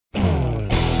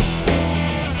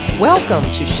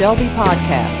Welcome to Shelby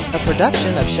Podcast, a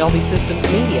production of Shelby Systems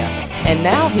Media. And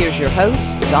now here's your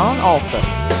host, Don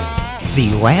Alsop.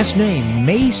 The last name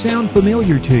may sound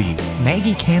familiar to you.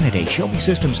 Maggie Kennedy, Shelby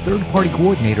Systems third-party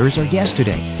coordinator, is our guest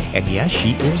today. And yes,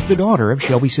 she is the daughter of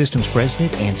Shelby Systems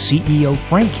president and CEO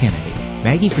Frank Kennedy.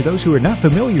 Maggie, for those who are not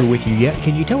familiar with you yet,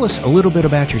 can you tell us a little bit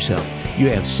about yourself? You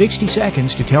have 60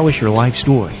 seconds to tell us your life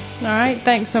story. All right.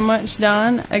 Thanks so much,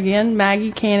 Don. Again,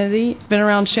 Maggie Kennedy. Been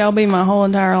around Shelby my whole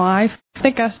entire life. I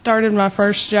think I started my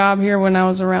first job here when I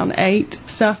was around 8,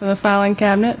 stuff in the filing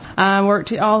cabinets. I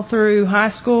worked all through high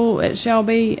school at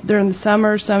Shelby, during the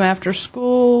summer, some after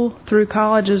school, through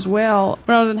college as well.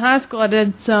 When I was in high school, I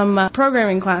did some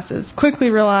programming classes. Quickly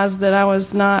realized that I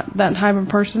was not that type of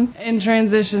person and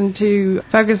transitioned to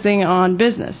focusing on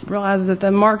business. Realized that the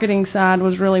marketing side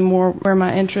was really more where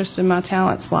my interests and my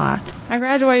talents lie. I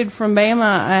graduated from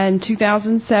Bama in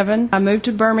 2007. I moved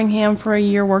to Birmingham for a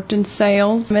year, worked in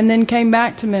sales, and then came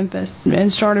back to Memphis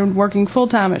and started working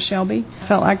full-time at Shelby.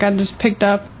 Felt like I just picked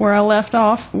up where I left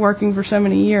off, working for so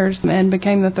many years, and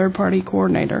became the third-party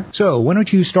coordinator. So why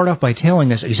don't you start off by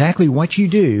telling us exactly what you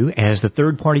do as the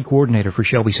third-party coordinator for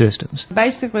Shelby Systems?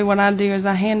 Basically what I do is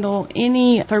I handle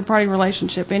any third-party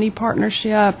relationship, any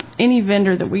partnership, any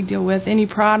vendor that we deal with, any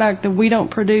product that we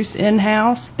don't produce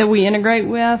in-house that we integrate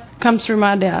with comes through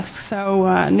my desk.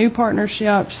 So new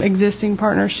partnerships, existing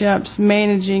partnerships,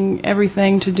 managing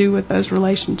everything to do with those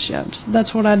relationships.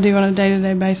 That's what I do on a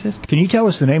day-to-day basis. Can you tell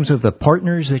us the names of the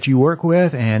partners that you work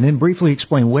with and then briefly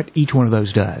explain what each one of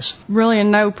those does? Really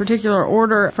in no particular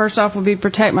order. First off would be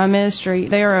Protect My Ministry.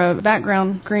 They are a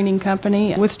background screening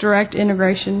company with direct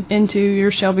integration into your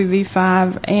Shelby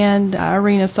V5 and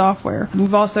Arena software.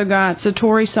 We've also got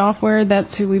Satori Software.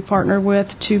 That's who we partner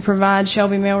with to provide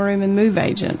Shelby Mailroom and Move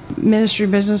Agent. Ministry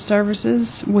Business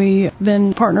Services. We've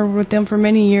been partnered with them for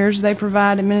many years. They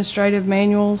provide administrative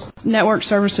manuals, network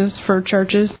services for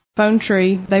churches. Phone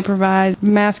Tree, they provide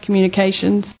mass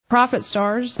communications. Profit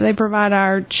Stars, they provide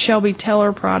our Shelby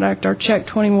Teller product, our Check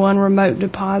 21 remote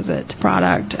deposit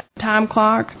product. Time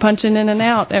Clock, punching in and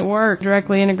out at work,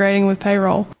 directly integrating with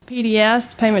payroll.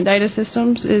 PDS, Payment Data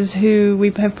Systems, is who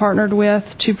we have partnered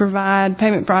with to provide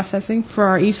payment processing for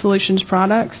our eSolutions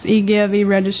products, eGive,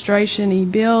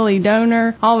 eRegistration, eBill,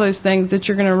 eDonor, all those things that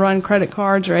you're going to run credit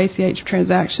cards or ACH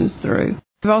transactions through.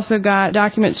 We've also got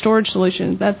Document Storage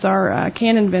Solutions. That's our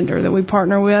Canon vendor that we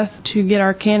partner with to get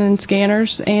our Canon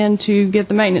scanners and to get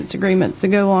the maintenance agreements that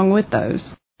go along with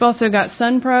those. We've also got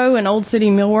SunPro and Old City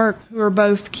Millwork, who are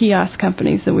both kiosk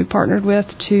companies that we partnered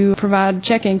with to provide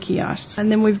check-in kiosks.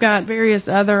 And then we've got various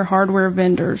other hardware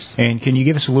vendors. And can you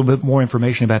give us a little bit more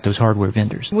information about those hardware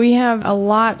vendors? We have a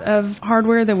lot of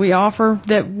hardware that we offer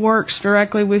that works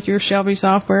directly with your Shelby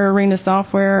software, Arena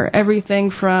software,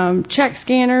 everything from check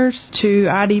scanners to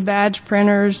ID badge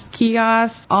printers,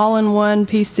 kiosks, all-in-one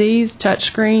PCs,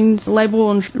 touchscreens, label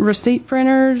and receipt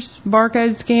printers,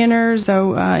 barcode scanners,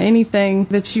 so anything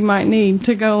that you might need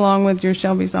to go along with your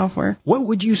Shelby software. What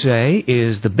would you say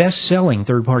is the best-selling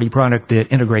third-party product that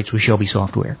integrates with Shelby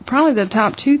software? Probably the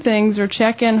top two things are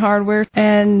check-in hardware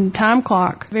and Time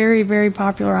Clock. Very, very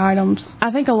popular items.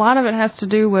 I think a lot of it has to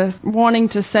do with wanting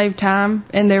to save time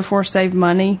and therefore save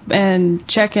money. And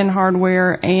check-in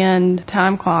hardware and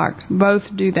Time Clock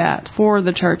both do that for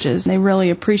the churches. They really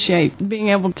appreciate being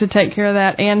able to take care of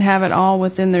that and have it all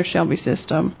within their Shelby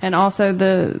system. And also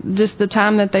the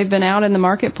time that they've been out in the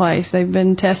marketplace. They've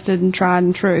been tested and tried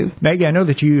and true. Maggie, I know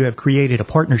that you have created a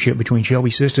partnership between Shelby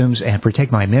Systems and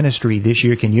Protect My Ministry this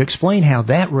year. Can you explain how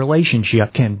that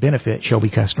relationship can benefit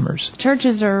Shelby customers?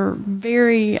 Churches are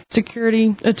very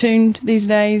security attuned these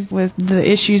days with the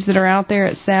issues that are out there.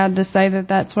 It's sad to say that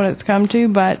that's what it's come to,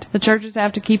 but the churches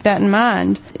have to keep that in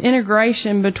mind.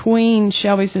 Integration between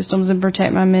Shelby Systems and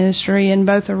Protect My Ministry in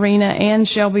both Arena and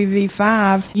Shelby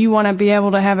V5, you want to be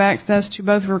able to have access to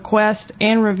both request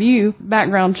and review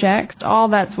background checks. All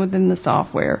that's within the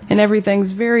software. And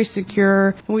everything's very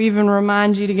secure. We even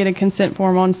remind you to get a consent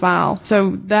form on file.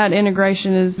 So that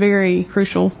integration is very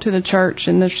crucial to the church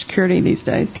and their security these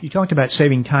days. You talked about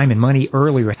saving time and money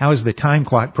earlier. How is the Time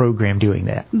Clock program doing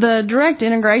that? The direct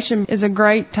integration is a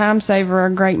great time saver,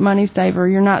 a great money saver.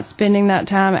 You're not spending that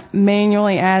time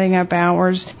manually adding up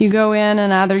hours. You go in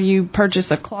and either you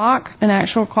purchase a clock, an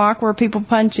actual clock where people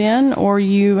punch in, or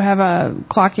you have a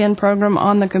clock-in program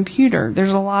on the computer there.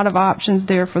 There's a lot of options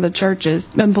there for the churches.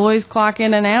 Employees clock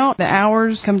in and out. The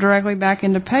hours come directly back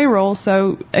into payroll.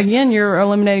 So, again, you're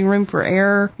eliminating room for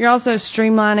error. You're also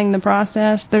streamlining the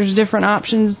process. There's different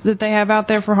options that they have out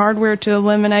there for hardware to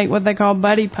eliminate what they call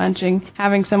buddy punching,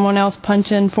 having someone else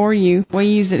punch in for you. We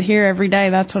use it here every day.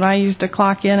 That's what I use to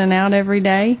clock in and out every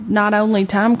day. Not only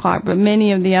Time Clock, but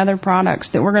many of the other products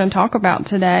that we're going to talk about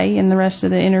today in the rest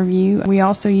of the interview, we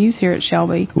also use here at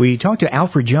Shelby. We talked to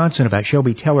Alfred Johnson about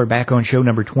Shelby Teller back on show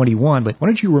number 21, but why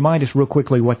don't you remind us real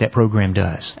quickly what that program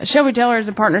does? Shelby Teller is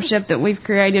a partnership that we've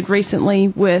created recently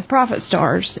with Profit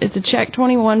Stars. It's a Check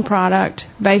 21 product,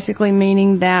 basically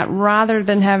meaning that rather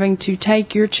than having to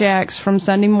take your checks from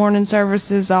Sunday morning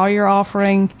services, all your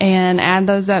offering, and add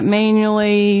those up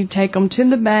manually, take them to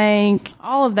the bank,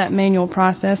 all of that manual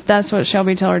process, that's what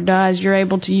Shelby Teller does. You're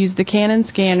able to use the Canon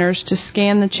scanners to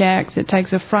scan the checks. It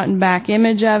takes a front and back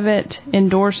image of it,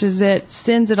 endorses it,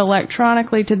 sends it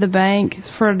electronically to the bank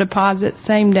for a deposit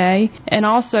same day, and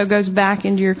also goes back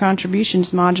into your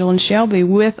contributions module in Shelby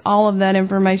with all of that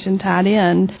information tied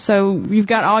in. So you've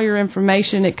got all your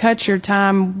information. It cuts your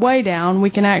time way down. We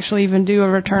can actually even do a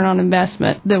return on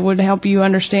investment that would help you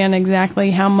understand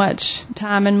exactly how much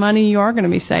time and money you are going to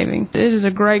be saving. It is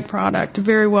a great product,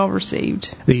 very well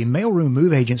received. The Mailroom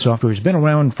Move Agent software has been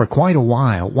around for quite a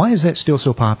while. Why is that still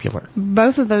so popular?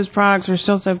 Both of those products are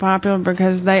still so popular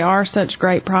because they are such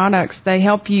great products. They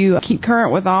help you keep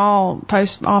current with all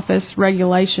post office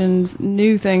regulations,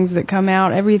 new things that come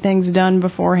out. Everything's done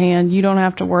beforehand. You don't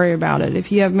have to worry about it.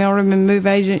 If you have Mailroom and Move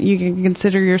Agent, you can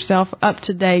consider yourself up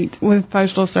to date with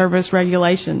Postal Service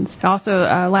regulations. It also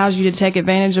allows you to take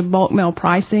advantage of bulk mail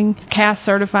pricing. CAS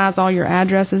certifies all your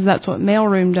addresses. That's what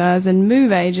Mailroom does. And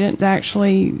Move Agent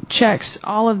actually checks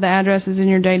all of the addresses in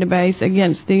your database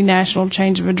against the National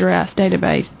Change of Address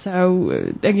database.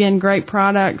 So, again, great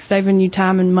product, saving you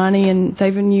time and money and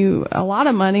saving you a lot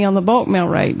of money on the bulk mail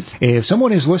rates. If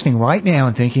someone is listening right now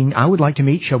and thinking, I would like to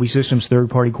meet Shelby Systems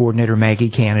third-party coordinator Maggie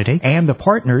Kennedy and the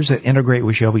partners that integrate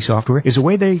with Shelby software, is there a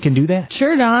way they can do that?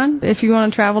 Sure, Don, if you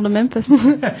want to travel to Memphis.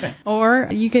 Or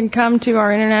you can come to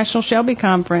our International Shelby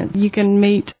Conference. You can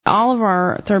meet all of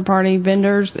our third-party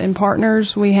vendors and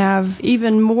partners. We have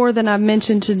even more than I've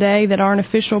mentioned today that aren't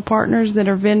official partners, that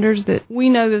are vendors that we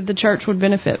know that the church would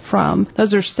benefit from.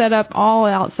 Those are set up all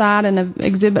outside in an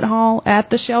exhibit hall at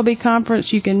the Shelby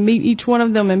Conference. You can meet each one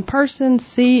of them in person,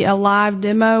 see a live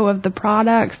demo of the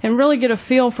products, and really get a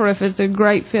feel for if it's a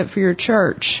great fit for your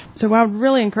church. So I would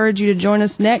really encourage you to join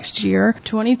us next year,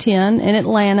 2010, in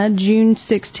Atlanta, June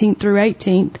 16th through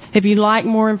 18th. If you'd like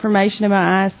more information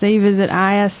about ISC, visit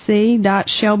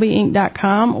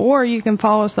isc.shelbyinc.com, or you can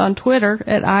follow us on Twitter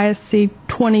at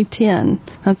ISC2010.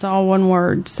 That's all one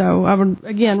word. So I would,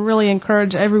 again, really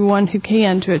encourage everyone who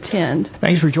can to attend.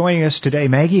 Thanks for joining us today,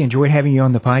 Maggie. Enjoyed having you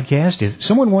on the podcast. If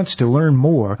someone wants to learn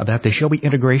more about the Shelby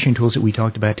integration tools that we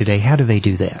talked about today, how do they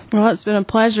do that? Well, it's been a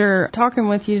pleasure talking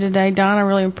with you today, Don. I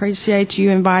really appreciate you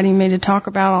inviting me to talk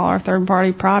about all our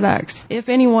third-party products. If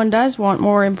anyone does want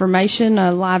more information,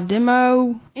 a live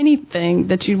demo, anything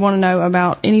that you'd want to know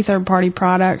about any third-party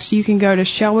products, you can go to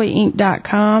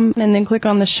ShelbyInc.com and then click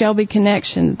on the Shelby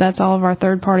Connection. That's all of our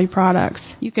third-party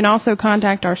products. You can also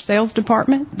contact our sales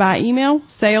department by email,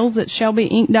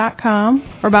 sales@ShelbyInc.com,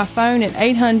 or by phone at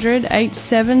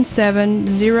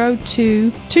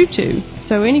 800-877-0222.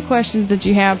 So any questions that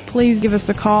you have, please give us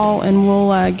a call and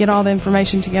we'll get all the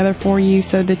information together for you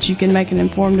so that you can make an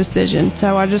informed decision.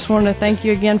 So I just want to thank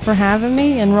you again for having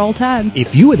me, and roll tide.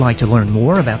 If you would like to learn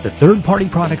more about the third-party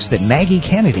products that Maggie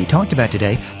Kennedy talked about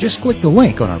today, just click the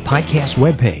link on our podcast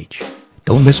webpage.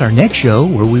 Don't miss our next show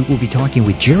where we will be talking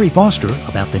with Jerry Foster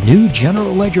about the new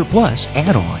General Ledger Plus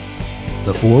add-on.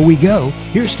 Before we go,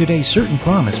 here's today's certain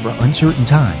promise for uncertain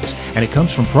times, and it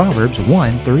comes from Proverbs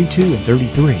 1:32 and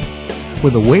 33. For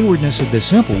the waywardness of the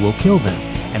simple will kill them,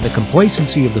 and the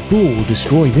complacency of the fool will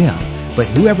destroy them. But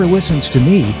whoever listens to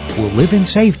me will live in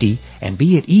safety and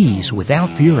be at ease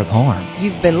without fear of harm.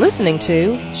 You've been listening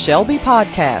to Shelby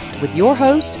Podcast with your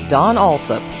host, Don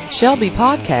Alsop. Shelby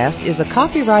Podcast is a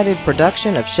copyrighted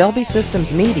production of Shelby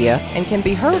Systems Media and can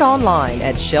be heard online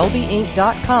at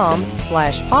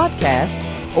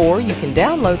shelbyinc.com/podcast, or you can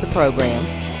download the program,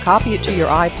 copy it to your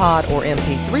iPod or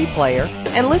MP3 player,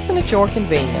 and listen at your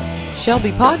convenience.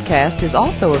 Shelby Podcast is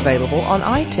also available on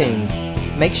iTunes.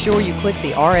 Make sure you click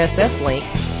the RSS link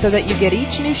so that you get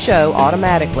each new show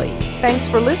automatically. Thanks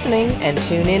for listening, and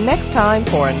tune in next time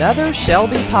for another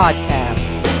Shelby Podcast.